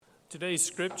Today's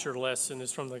scripture lesson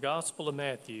is from the Gospel of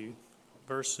Matthew,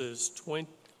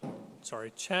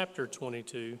 chapter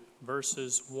 22,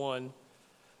 verses 1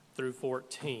 through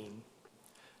 14,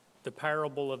 the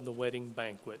parable of the wedding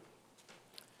banquet.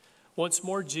 Once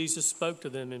more Jesus spoke to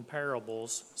them in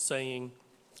parables, saying,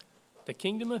 "The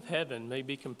kingdom of heaven may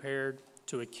be compared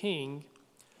to a king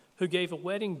who gave a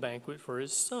wedding banquet for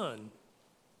his son.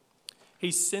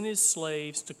 He sent his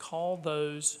slaves to call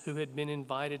those who had been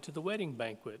invited to the wedding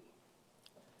banquet,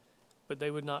 but they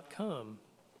would not come.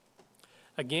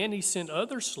 Again, he sent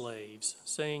other slaves,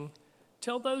 saying,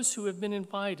 'Tell those who have been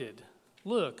invited,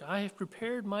 look, I have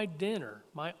prepared my dinner.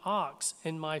 My ox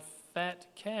and my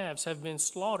fat calves have been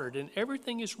slaughtered, and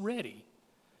everything is ready.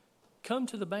 Come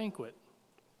to the banquet.'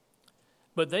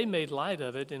 But they made light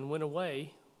of it and went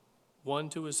away, one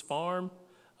to his farm,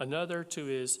 another to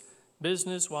his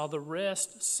business, while the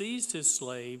rest seized his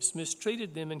slaves,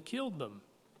 mistreated them, and killed them.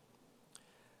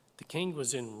 The king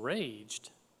was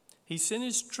enraged. He sent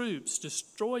his troops,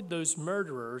 destroyed those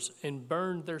murderers, and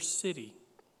burned their city.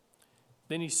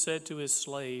 Then he said to his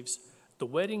slaves, 'The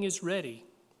wedding is ready,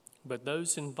 but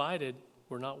those invited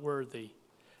were not worthy.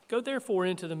 Go therefore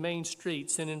into the main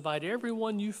streets and invite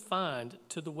everyone you find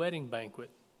to the wedding banquet.'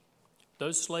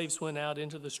 Those slaves went out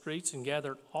into the streets and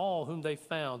gathered all whom they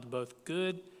found, both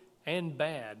good and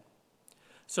bad.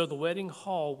 So the wedding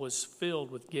hall was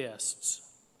filled with guests.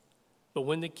 But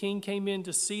when the king came in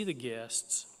to see the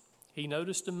guests, he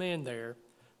noticed a man there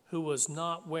who was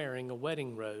not wearing a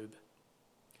wedding robe.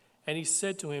 And he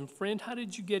said to him, 'Friend, how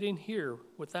did you get in here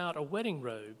without a wedding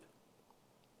robe?'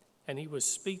 And he was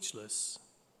speechless.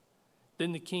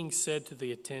 Then the king said to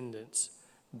the attendants,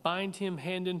 'Bind him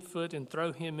hand and foot and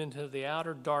throw him into the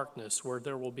outer darkness, where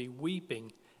there will be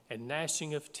weeping and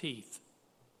gnashing of teeth.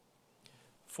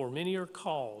 For many are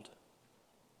called,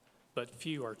 but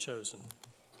few are chosen.'"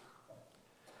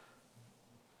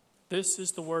 This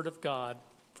is the word of God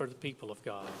for the people of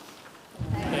God.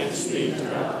 Thanks be to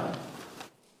God.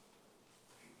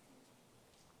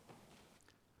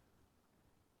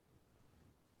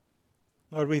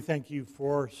 Lord, we thank you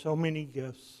for so many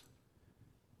gifts,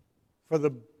 for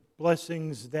the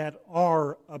blessings that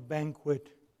are a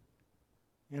banquet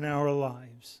in our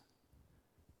lives.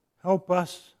 Help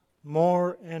us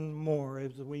more and more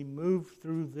as we move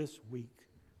through this week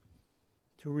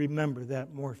to remember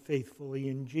that more faithfully.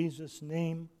 In Jesus'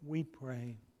 name we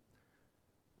pray.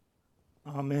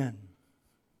 Amen.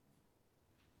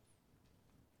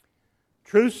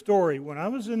 True story. When I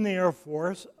was in the Air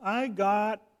Force, I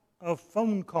got a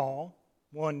phone call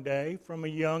one day from a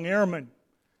young airman.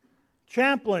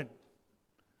 "Chaplain,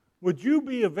 would you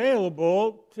be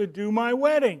available to do my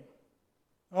wedding?"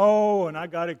 Oh, and I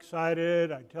got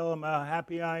excited. I tell him how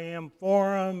happy I am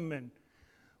for him and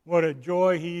what a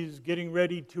joy he's getting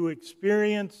ready to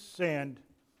experience. And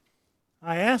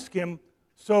I ask him,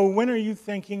 "So when are you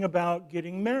thinking about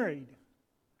getting married?"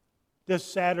 "This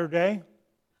Saturday."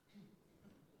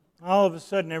 All of a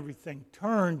sudden everything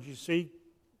turned. You see,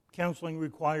 counseling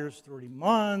requires 3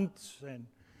 months, and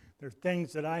there are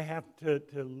things that I have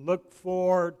to look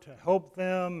for to help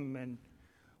them, and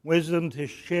wisdom to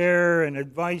share, and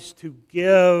advice to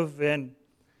give.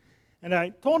 And I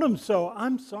told him, "So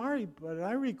I'm sorry, but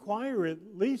I require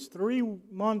at least 3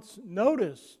 months'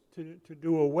 notice to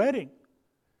do a wedding."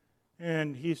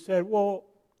 And he said, "Well,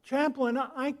 Chaplain,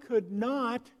 I could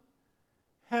not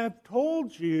have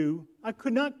told you, I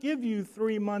could not give you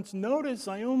 3 months' notice.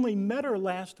 I only met her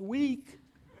last week."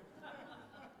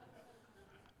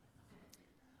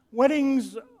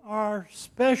 Weddings are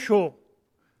special.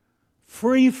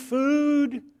 Free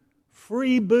food,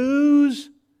 free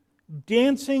booze,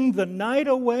 dancing the night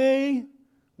away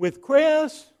with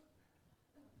Chris.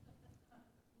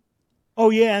 Oh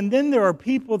yeah, and then there are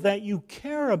people that you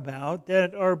care about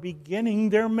that are beginning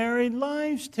their married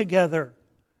lives together,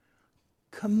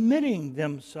 committing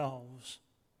themselves.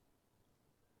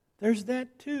 There's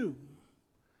that too.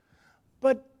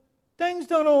 But things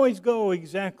don't always go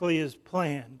exactly as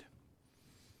planned.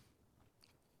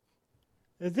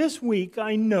 This week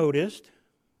I noticed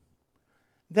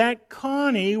that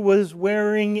Connie was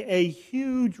wearing a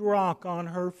huge rock on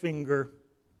her finger.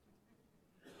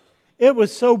 It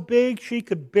was so big she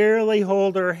could barely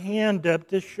hold her hand up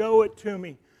to show it to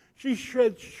me. She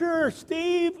said, "Sure,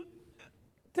 Steve,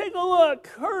 take a look,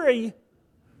 hurry."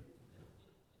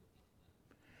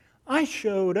 I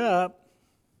showed up,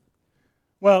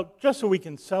 well, just so we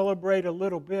can celebrate a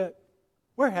little bit.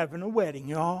 We're having a wedding,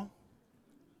 y'all.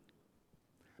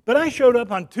 But I showed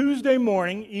up on Tuesday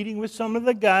morning eating with some of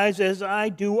the guys, as I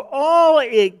do, all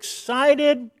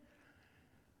excited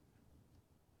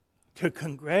to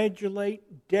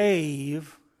congratulate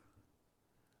Dave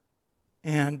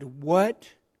And what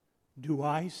do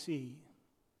I see?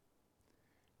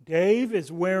 Dave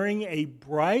is wearing a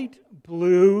bright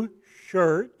blue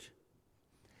shirt.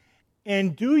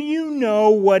 And do you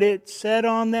know what it said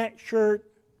on that shirt?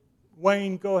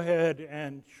 Wayne, go ahead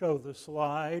and show the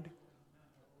slide.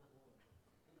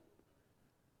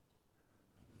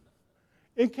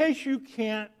 In case you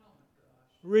can't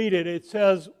read it, it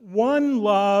says, "One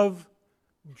Love,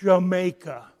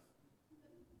 Jamaica."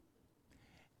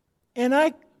 And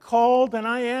I called and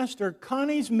I asked her,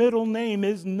 Connie's middle name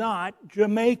is not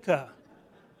Jamaica.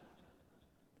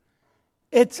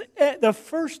 It's the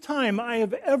first time I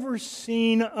have ever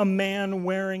seen a man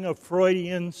wearing a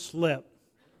Freudian slip.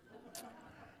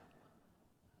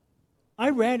 I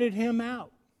ratted him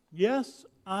out. Yes,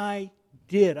 I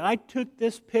did. I took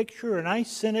this picture and I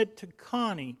sent it to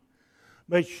Connie,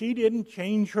 but she didn't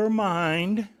change her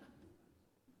mind.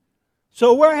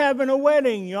 So we're having a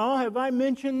wedding, y'all. Have I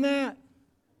mentioned that?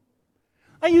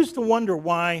 I used to wonder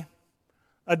why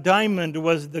a diamond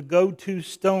was the go-to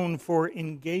stone for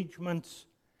engagements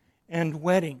and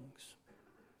weddings.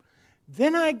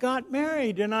 Then I got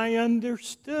married and I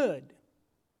understood.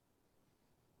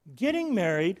 Getting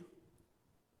married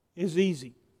is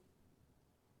easy.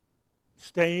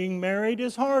 Staying married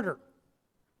is harder.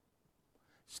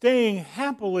 Staying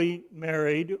happily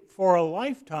married for a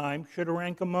lifetime should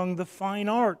rank among the fine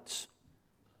arts.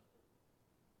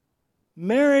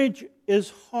 Marriage is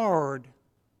hard,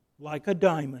 like a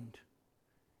diamond,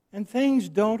 and things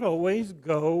don't always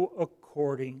go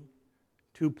according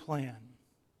to plan.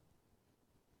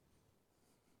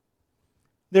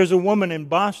 There's a woman in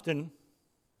Boston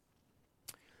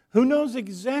who knows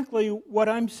exactly what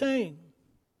I'm saying.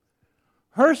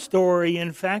 Her story,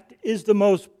 in fact, is the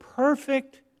most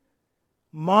perfect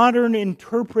modern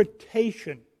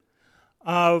interpretation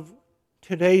of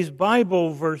today's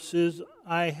Bible verses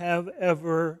I have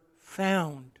ever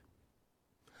found.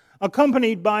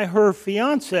 Accompanied by her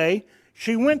fiancé,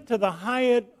 she went to the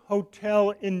Hyatt Hotel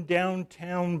in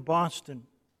downtown Boston.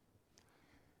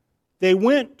 They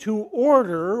went to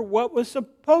order what was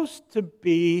supposed to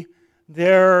be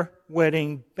their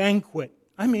wedding banquet.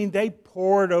 I mean, they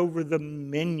pored over the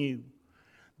menu.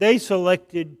 They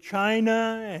selected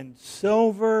china and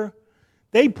silver.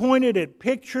 They pointed at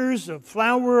pictures of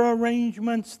flower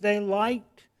arrangements they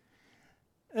liked.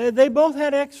 They both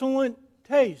had excellent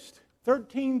taste,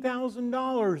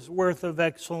 $13,000 worth of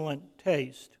excellent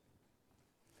taste.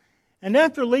 And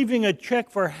after leaving a check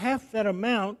for half that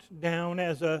amount down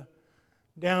as a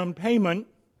down payment,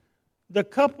 the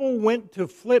couple went to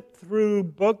flip through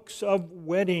books of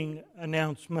wedding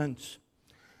announcements.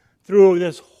 Through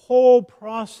this whole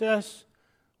process,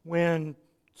 when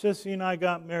Sissy and I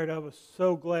got married, I was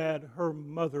so glad her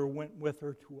mother went with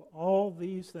her to all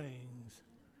these things.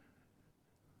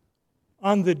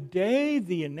 On the day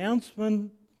the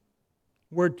announcement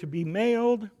were to be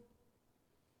mailed,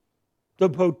 the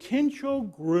potential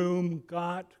groom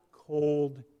got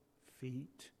cold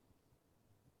feet.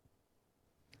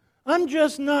 "I'm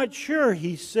just not sure,"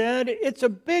 he said. "It's a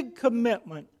big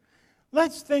commitment.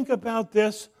 Let's think about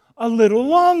this a little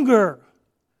longer."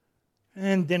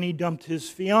 And then he dumped his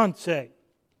fiancée.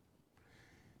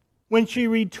 When she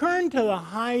returned to the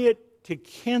Hyatt to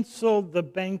cancel the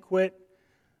banquet,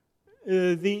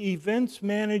 the events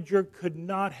manager could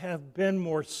not have been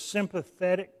more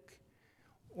sympathetic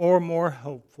or more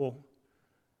helpful.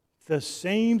 "The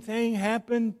same thing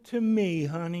happened to me,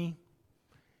 honey."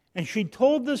 And she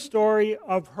told the story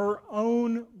of her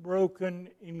own broken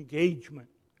engagement.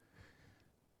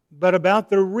 But about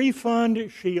the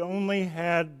refund, she only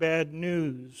had bad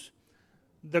news.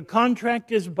 The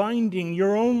contract is binding.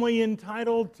 You're only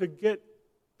entitled to get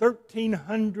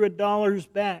 $1,300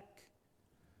 back.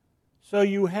 So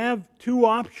you have two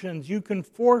options. You can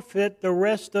forfeit the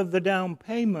rest of the down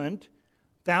payment,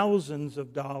 thousands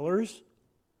of dollars,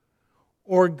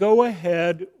 or go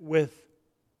ahead with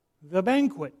the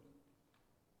banquet.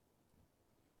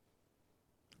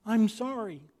 "I'm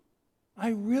sorry. I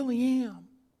really am."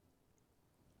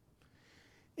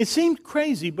 It seemed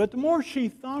crazy, but the more she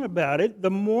thought about it,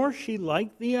 the more she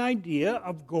liked the idea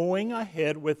of going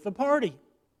ahead with the party.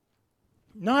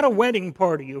 Not a wedding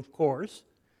party, of course,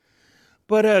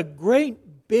 but a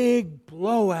great big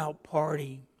blowout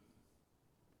party.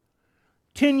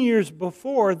 10 years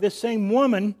before, this same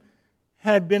woman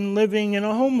had been living in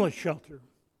a homeless shelter.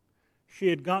 She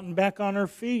had gotten back on her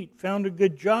feet, found a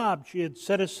good job. She had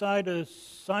set aside a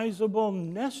sizable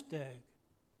nest egg.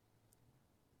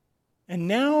 And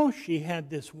now she had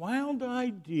this wild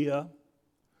idea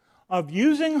of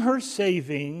using her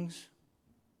savings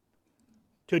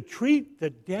to treat the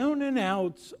down and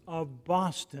outs of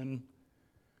Boston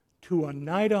to a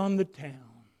night on the town.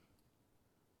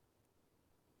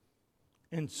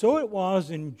 And so it was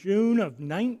in June of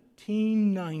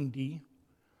 1990,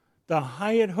 the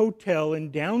Hyatt Hotel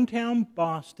in downtown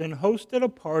Boston hosted a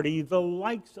party the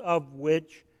likes of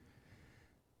which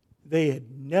they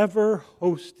had never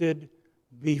hosted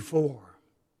before.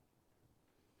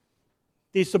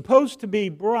 The supposed-to-be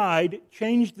bride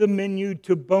changed the menu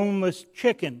to boneless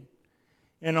chicken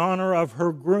in honor of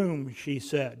her groom, she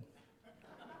said.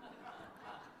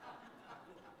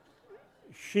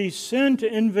 She sent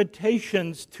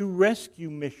invitations to rescue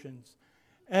missions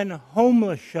and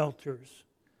homeless shelters.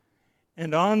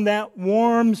 And on that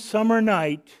warm summer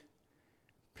night,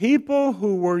 people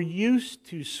who were used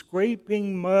to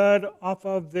scraping mud off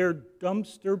of their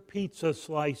dumpster pizza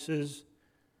slices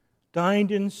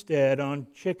dined instead on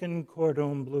chicken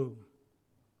cordon bleu.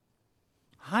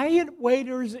 Hyatt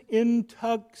waiters in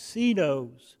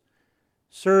tuxedos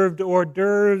served hors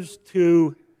d'oeuvres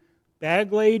to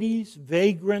bag ladies,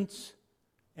 vagrants,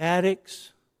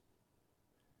 addicts.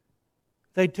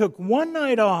 They took one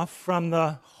night off from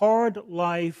the hard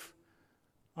life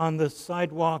on the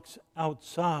sidewalks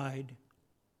outside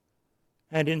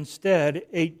and instead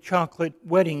ate chocolate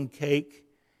wedding cake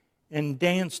and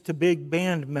danced to big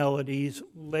band melodies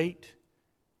late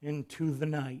into the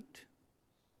night.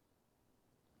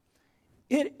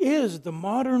 It is the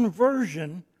modern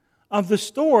version of the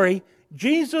story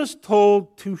Jesus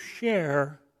told to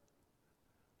share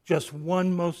just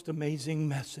one most amazing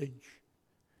message.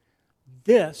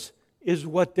 This is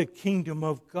what the kingdom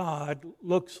of God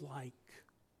looks like.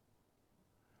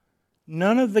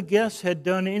 None of the guests had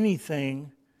done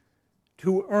anything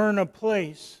to earn a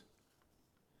place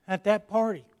at that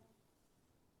party.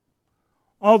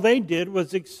 All they did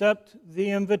was accept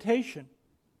the invitation.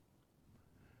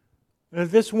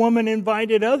 This woman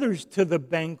invited others to the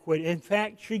banquet. In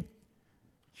fact,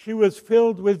 she was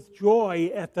filled with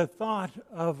joy at the thought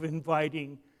of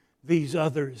inviting these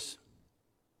others.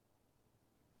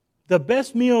 The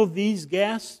best meal these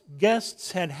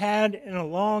guests had had in a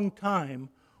long time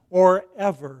or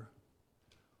ever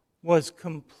was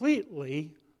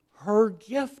completely her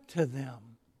gift to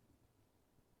them.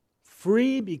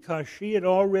 Free because she had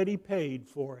already paid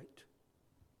for it.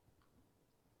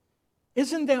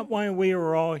 Isn't that why we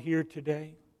are all here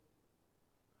today?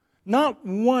 Not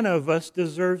one of us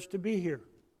deserves to be here.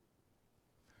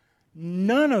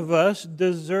 None of us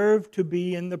deserve to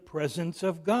be in the presence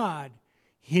of God,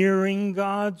 hearing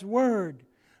God's word,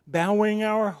 bowing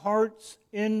our hearts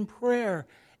in prayer,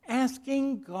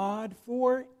 asking God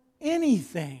for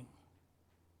anything.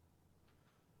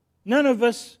 None of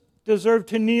us deserve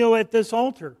to kneel at this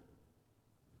altar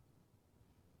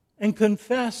and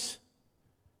confess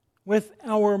with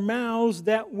our mouths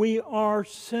that we are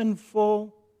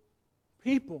sinful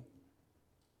people.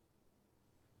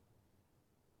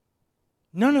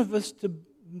 None of us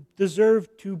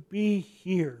deserve to be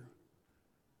here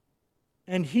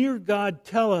and hear God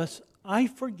tell us, I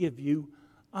forgive you,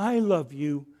 I love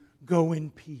you, go in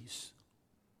peace.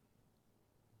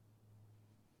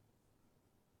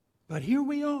 But here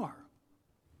we are,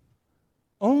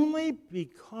 only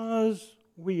because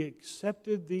we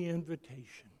accepted the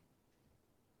invitation.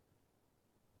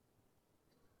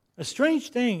 A strange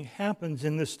thing happens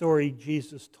in the story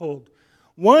Jesus told.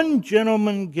 One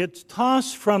gentleman gets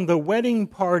tossed from the wedding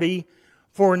party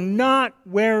for not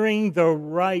wearing the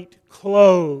right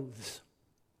clothes.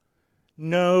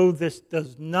 No, this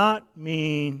does not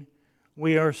mean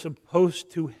we are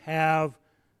supposed to have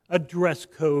a dress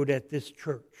code at this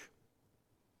church.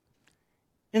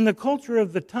 In the culture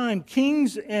of the time,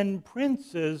 kings and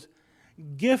princes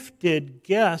gifted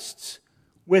guests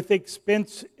with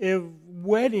expensive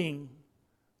wedding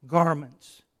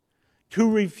garments. To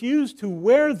refuse to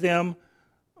wear them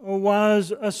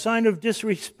was a sign of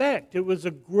disrespect. It was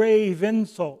a grave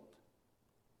insult.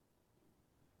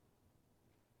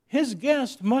 His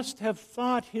guest must have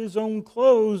thought his own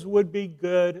clothes would be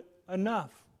good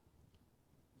enough.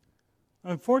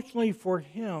 Unfortunately for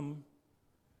him,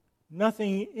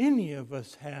 nothing any of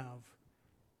us have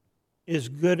is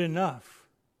good enough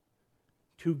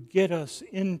to get us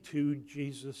into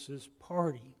Jesus'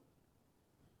 party.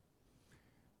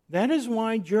 That is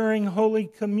why during Holy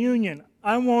Communion,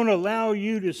 I won't allow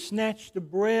you to snatch the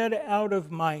bread out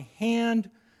of my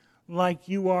hand like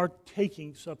you are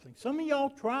taking something. Some of y'all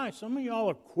try. Some of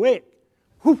y'all are quick.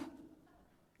 Whew.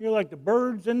 You're like the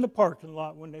birds in the parking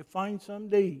lot when they find something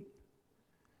to eat.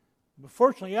 But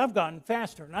fortunately, I've gotten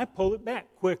faster and I pull it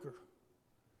back quicker.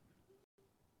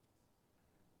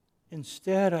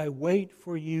 Instead, I wait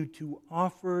for you to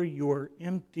offer your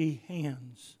empty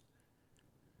hands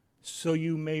so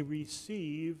you may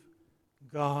receive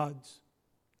God's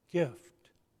gift.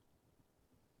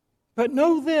 But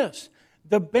know this,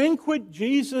 the banquet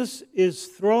Jesus is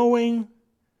throwing,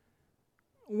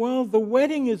 well, the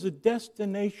wedding is a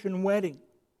destination wedding.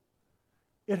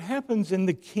 It happens in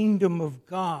the kingdom of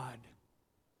God.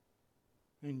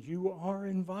 And you are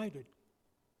invited.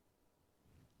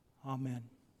 Amen.